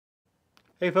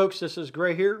Hey folks, this is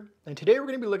Gray here, and today we're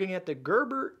going to be looking at the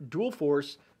Gerber Dual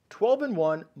Force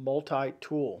 12-in-1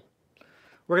 multi-tool.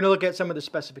 We're going to look at some of the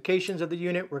specifications of the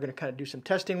unit. We're going to kind of do some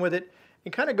testing with it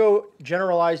and kind of go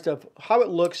generalized of how it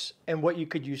looks and what you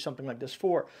could use something like this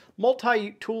for.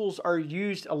 Multi-tools are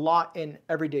used a lot in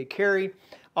everyday carry,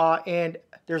 and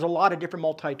there's a lot of different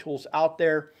multi-tools out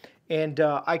there. And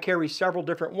I carry several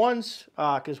different ones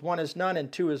because one is none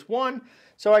and two is one.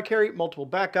 So I carry multiple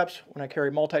backups when I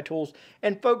carry multi-tools.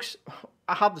 And folks,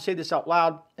 I have to say this out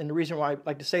loud. And the reason why I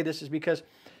like to say this is because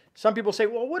some people say,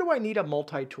 well, what do I need a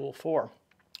multi-tool for?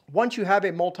 Once you have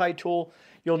a multi-tool,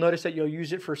 you'll notice that you'll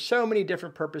use it for so many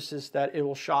different purposes that it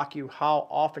will shock you how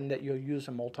often that you'll use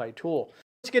a multi-tool.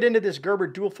 Let's get into this Gerber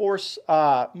Dual Force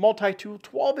multi-tool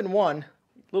 12-in-1.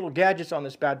 Little gadgets on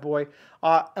this bad boy,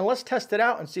 and let's test it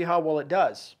out and see how well it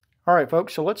does. All right,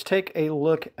 folks, so let's take a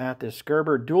look at this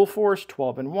Gerber Dual Force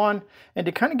 12-in-1, and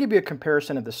to kind of give you a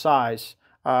comparison of the size,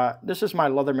 this is my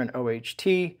Leatherman OHT.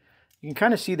 You can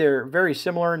kind of see they're very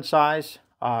similar in size.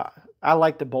 I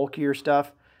like the bulkier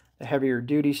stuff, the heavier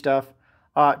duty stuff,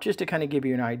 just to kind of give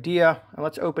you an idea. And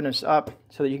let's open this up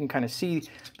so that you can kind of see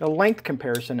the length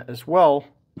comparison as well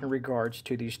in regards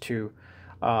to these two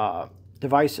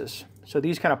devices. So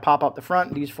these kind of pop out the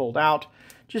front, these fold out,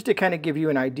 just to kind of give you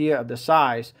an idea of the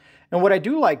size. And what I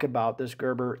do like about this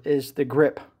Gerber is the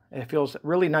grip. It feels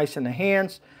really nice in the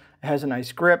hands. It has a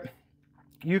nice grip.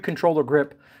 You control the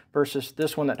grip versus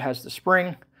this one that has the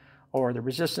spring or the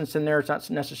resistance in there. It's not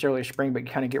necessarily a spring, but you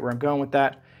kind of get where I'm going with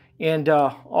that. And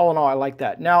all in all, I like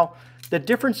that. Now, the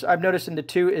difference I've noticed in the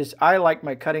two is I like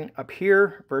my cutting up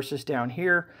here versus down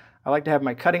here. I like to have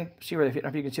my cutting, if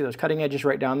you can see those cutting edges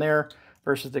right down there,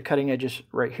 versus the cutting edges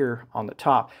right here on the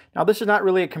top. Now, this is not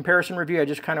really a comparison review. I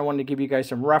just kind of wanted to give you guys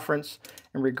some reference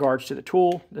in regards to the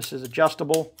tool. This is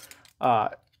adjustable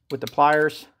with the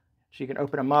pliers, so you can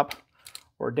open them up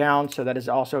or down, so that is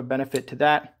also a benefit to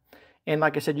that. And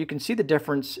like I said, you can see the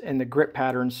difference in the grip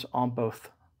patterns on both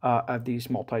of these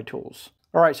multi-tools.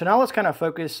 All right, so now let's kind of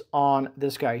focus on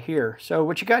this guy here. So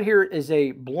what you got here is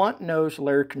a blunt nose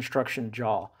layered construction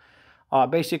jaw.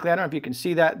 Basically, I don't know if you can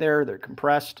see that there, they're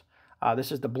compressed.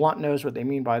 This is the blunt nose, what they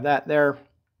mean by that there.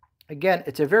 Again,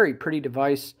 it's a very pretty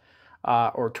device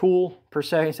or tool per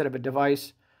se instead of a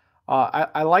device.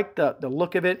 I like the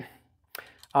look of it.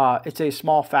 It's a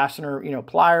small fastener,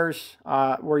 pliers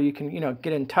where you can,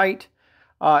 get in tight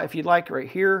if you'd like right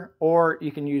here, or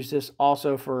you can use this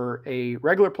also for a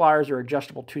regular pliers or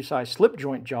adjustable two-size slip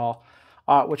joint jaw,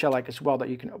 which I like as well, that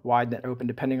you can widen that open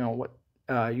depending on what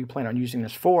you plan on using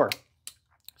this for.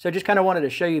 So I just kind of wanted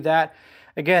to show you that.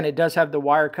 Again, it does have the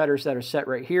wire cutters that are set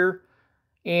right here,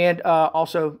 and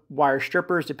also wire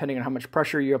strippers, depending on how much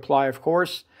pressure you apply, of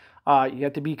course. You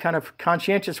have to be kind of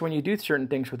conscientious when you do certain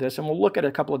things with this, and we'll look at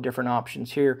a couple of different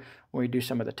options here when we do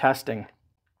some of the testing.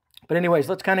 But anyways,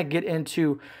 let's kind of get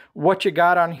into what you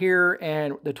got on here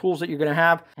and the tools that you're going to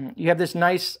have. You have this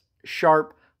nice,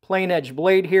 sharp, plain edge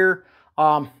blade here.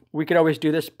 We could always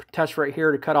do this test right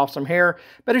here to cut off some hair.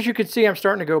 But as you can see, I'm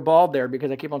starting to go bald there because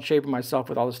I keep on shaving myself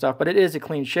with all this stuff. But it is a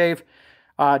clean shave.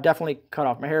 Definitely cut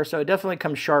off my hair. So it definitely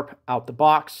comes sharp out the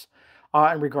box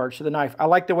in regards to the knife. I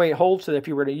like the way it holds, so that if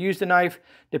you were to use the knife,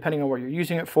 depending on what you're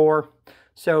using it for.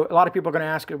 So a lot of people are going to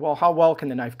ask, well, how well can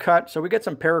the knife cut? So we get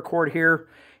some paracord here.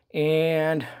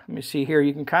 And let me see here.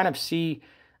 You can kind of see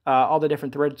all the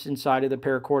different threads inside of the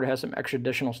paracord. It has some extra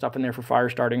additional stuff in there for fire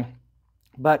starting.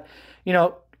 But,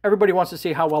 everybody wants to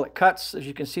see how well it cuts. As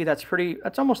you can see, that's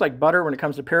almost like butter when it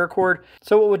comes to paracord.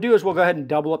 So what we'll do is we'll go ahead and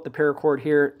double up the paracord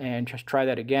here and just try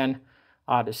that again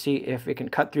to see if it can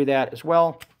cut through that as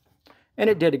well. And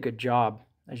it did a good job,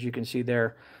 as you can see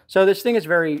there. So this thing is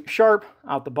very sharp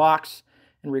out the box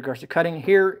in regards to cutting.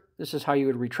 Here, this is how you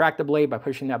would retract the blade by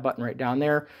pushing that button right down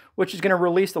there, which is going to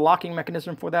release the locking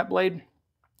mechanism for that blade.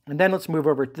 And then let's move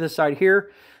over to this side here.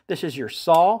 This is your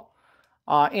saw.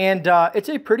 And it's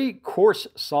a pretty coarse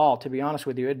saw, to be honest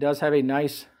with you. It does have a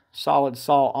nice solid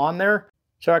saw on there.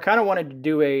 So I kind of wanted to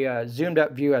do a zoomed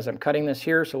up view as I'm cutting this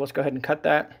here. So let's go ahead and cut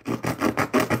that.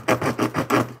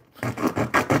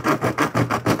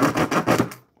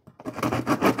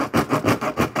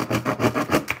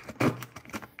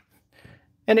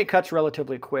 And it cuts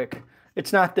relatively quick.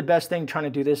 It's not the best thing trying to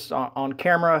do this on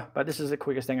camera, but this is the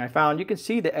quickest thing I found. You can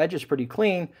see the edge is pretty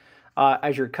clean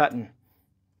as you're cutting.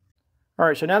 All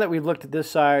right, so now that we've looked at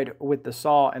this side with the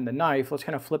saw and the knife, let's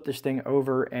kind of flip this thing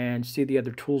over and see the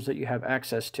other tools that you have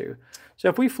access to. So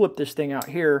if we flip this thing out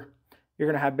here, you're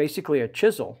going to have basically a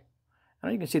chisel.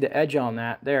 And you can see the edge on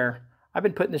that there. I've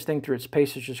been putting this thing through its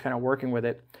paces, just kind of working with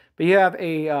it. But you have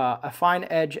a fine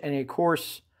edge and a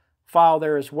coarse file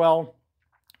there as well.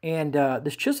 And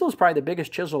this chisel is probably the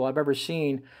biggest chisel I've ever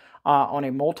seen on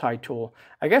a multi-tool.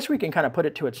 I guess we can kind of put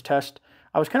it to its test.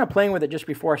 I was kind of playing with it just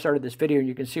before I started this video, and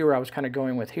you can see where I was kind of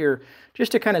going with here,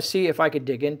 just to kind of see if I could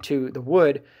dig into the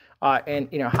wood and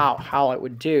how it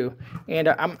would do. And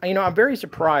I'm very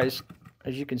surprised,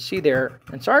 as you can see there.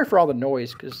 And sorry for all the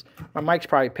noise, because my mic's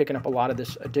probably picking up a lot of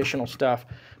this additional stuff.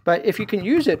 But if you can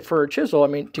use it for a chisel, I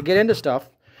mean, to get into stuff,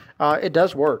 it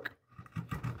does work.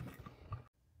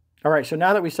 All right, so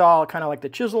now that we saw kind of like the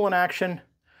chisel in action,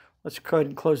 let's go ahead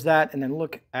and close that and then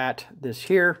look at this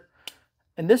here.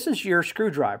 And this is your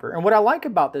screwdriver. And what I like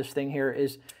about this thing here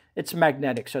is it's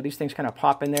magnetic. So these things kind of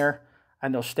pop in there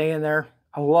and they'll stay in there.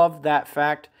 I love that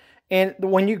fact. And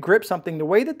when you grip something, the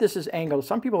way that this is angled,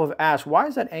 some people have asked, why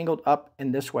is that angled up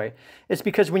in this way? It's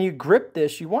because when you grip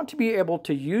this, you want to be able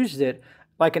to use it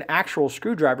like an actual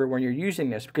screwdriver when you're using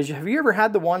this. Because have you ever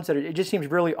had the ones that it just seems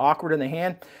really awkward in the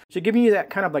hand? So giving you that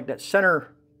kind of like that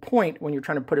center point when you're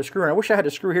trying to put a screw in. I wish I had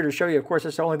a screw here to show you. Of course,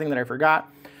 that's the only thing that I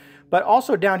forgot. But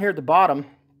also down here at the bottom,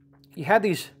 you have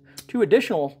these two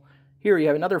additional, here you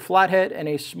have another flathead and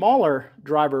a smaller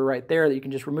driver right there that you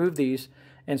can just remove these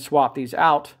and swap these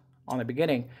out on the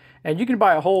beginning. And you can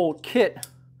buy a whole kit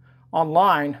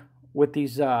online with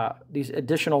these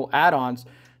additional add-ons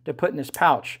to put in this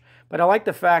pouch. But I like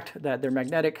the fact that they're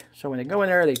magnetic, so when they go in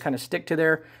there, they kind of stick to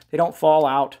there. They don't fall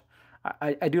out.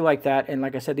 I do like that, and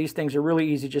like I said, these things are really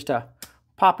easy just to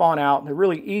pop on out. They're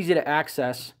really easy to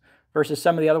access versus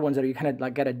some of the other ones that you kind of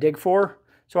like got to dig for.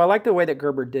 So I like the way that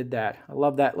Gerber did that. I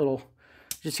love that little,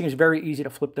 it just seems very easy to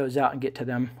flip those out and get to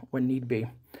them when need be.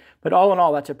 But all in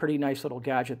all, that's a pretty nice little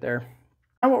gadget there.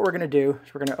 Now what we're going to do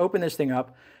is we're going to open this thing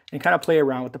up and kind of play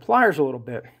around with the pliers a little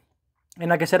bit. And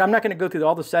like I said, I'm not going to go through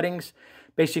all the settings,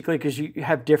 basically, because you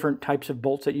have different types of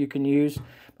bolts that you can use.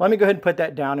 But let me go ahead and put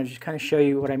that down and just kind of show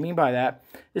you what I mean by that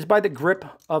is by the grip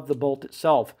of the bolt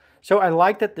itself. So I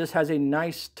like that this has a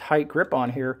nice tight grip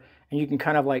on here, and you can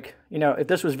kind of like, if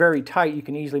this was very tight, you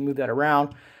can easily move that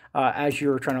around as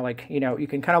you're trying to like, you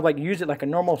can kind of like use it like a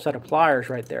normal set of pliers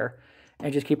right there.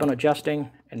 And just keep on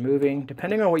adjusting and moving,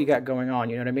 depending on what you got going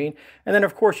on, you know what I mean? And then,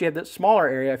 of course, you have that smaller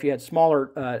area. If you had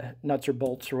smaller nuts or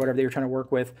bolts or whatever they were trying to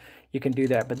work with, you can do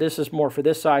that. But this is more for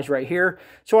this size right here.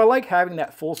 So I like having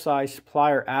that full-size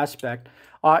plier aspect.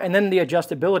 And then the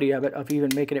adjustability of it, of even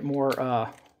making it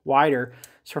more wider.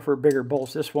 So for bigger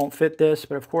bolts, this won't fit this,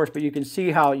 but you can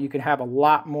see how you can have a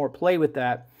lot more play with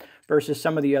that versus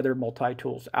some of the other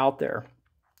multi-tools out there.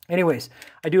 Anyways,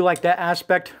 I do like that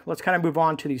aspect. Let's kind of move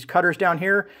on to these cutters down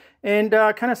here and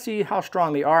kind of see how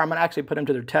strong they are. I'm going to actually put them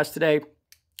to their test today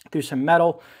through some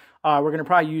metal. We're going to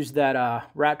probably use that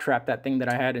rat trap, that thing that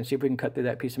I had, and see if we can cut through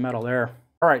that piece of metal there.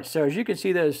 All right, so as you can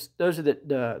see, those are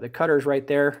the cutters right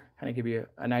there. Kind of give you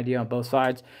an idea on both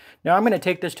sides. Now I'm going to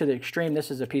take this to the extreme.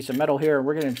 This is a piece of metal here, and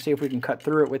we're going to see if we can cut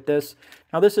through it with this.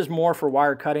 Now this is more for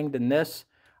wire cutting than this,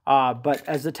 but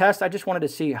as the test, I just wanted to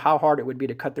see how hard it would be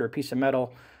to cut through a piece of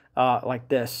metal like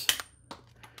this.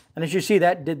 And as you see,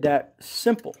 that did that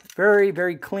simple, very,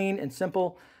 very clean and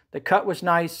simple. The cut was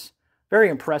nice, very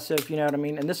impressive, you know what I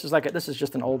mean? And this is this is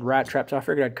just an old rat trap, so I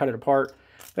figured I'd cut it apart.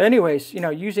 But anyways,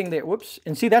 using the, whoops,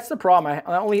 and see, that's the problem.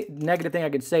 The only negative thing I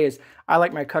could say is I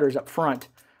like my cutters up front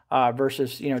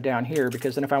versus, down here,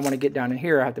 because then if I want to get down in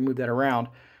here, I have to move that around.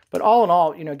 But all in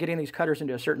all, getting these cutters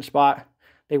into a certain spot,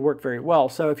 they work very well.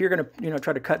 So if you're going to,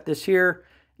 try to cut this here,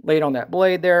 lay it on that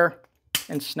blade there,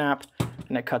 and snap,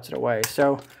 and it cuts it away.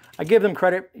 So I give them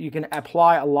credit. You can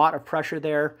apply a lot of pressure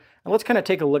there. And let's kind of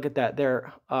take a look at that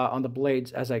there on the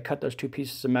blades as I cut those two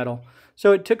pieces of metal.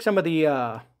 So it took some of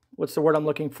the, what's the word I'm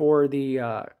looking for,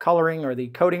 the coloring or the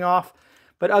coating off.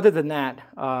 But other than that,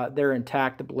 they're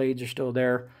intact. The blades are still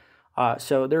there.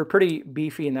 So they're pretty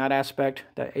beefy in that aspect,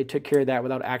 that it took care of that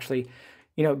without actually,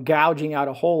 gouging out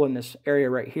a hole in this area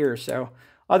right here. So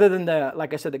other than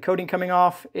like I said, the coating coming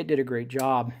off, it did a great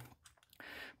job.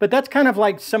 But that's kind of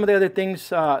like some of the other things,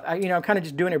 kind of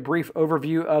just doing a brief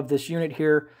overview of this unit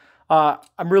here. I'm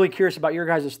really curious about your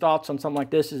guys' thoughts on something like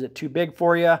this. Is it too big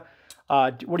for you?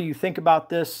 What do you think about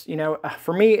this?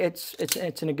 For me, it's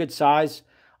in a good size,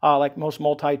 like most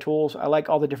multi-tools. I like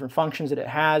all the different functions that it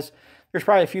has. There's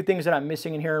probably a few things that I'm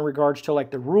missing in here in regards to like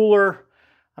the ruler.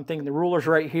 I'm thinking the ruler's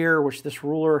right here, which this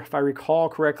ruler, if I recall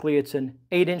correctly, it's an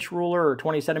 8-inch ruler or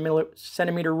 20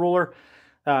 centimeter ruler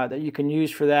that you can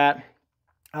use for that.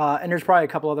 And there's probably a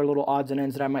couple other little odds and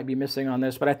ends that I might be missing on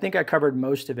this, but I think I covered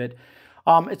most of it.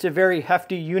 It's a very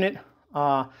hefty unit.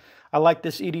 I like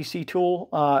this EDC tool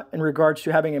in regards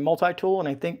to having a multi-tool, and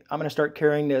I think I'm going to start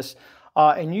carrying this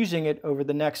and using it over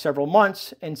the next several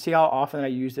months and see how often I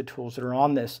use the tools that are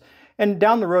on this. And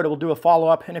down the road, we'll do a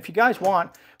follow-up. And if you guys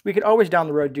want, we could always down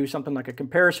the road do something like a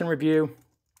comparison review.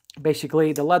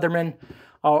 Basically, the Leatherman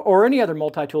or any other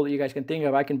multi-tool that you guys can think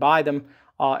of, I can buy them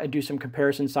and do some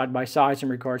comparisons side by side in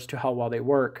regards to how well they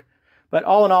work. But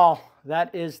all in all,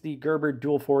 that is the Gerber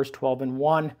Dual Force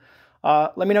 12-in-1.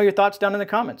 Let me know your thoughts down in the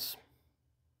comments.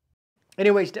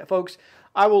 Anyways, folks,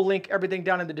 I will link everything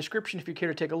down in the description if you care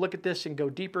to take a look at this and go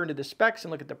deeper into the specs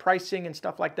and look at the pricing and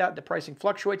stuff like that. The pricing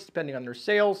fluctuates depending on their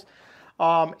sales.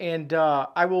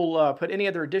 I will put any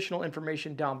other additional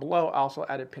information down below. I also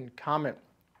add a pinned comment.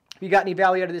 If you got any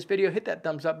value out of this video, hit that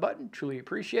thumbs up button. Truly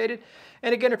appreciate it.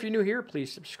 And again, if you're new here,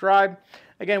 please subscribe.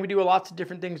 Again, we do lots of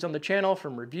different things on the channel,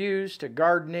 from reviews to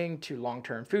gardening to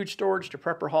long-term food storage to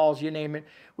prepper hauls, you name it.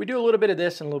 We do a little bit of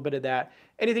this and a little bit of that.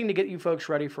 Anything to get you folks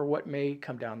ready for what may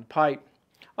come down the pipe.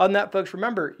 Other than that, folks,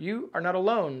 remember, you are not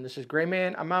alone. This is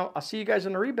GreyMan. I'm out. I'll see you guys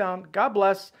on the rebound. God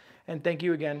bless, and thank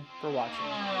you again for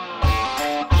watching.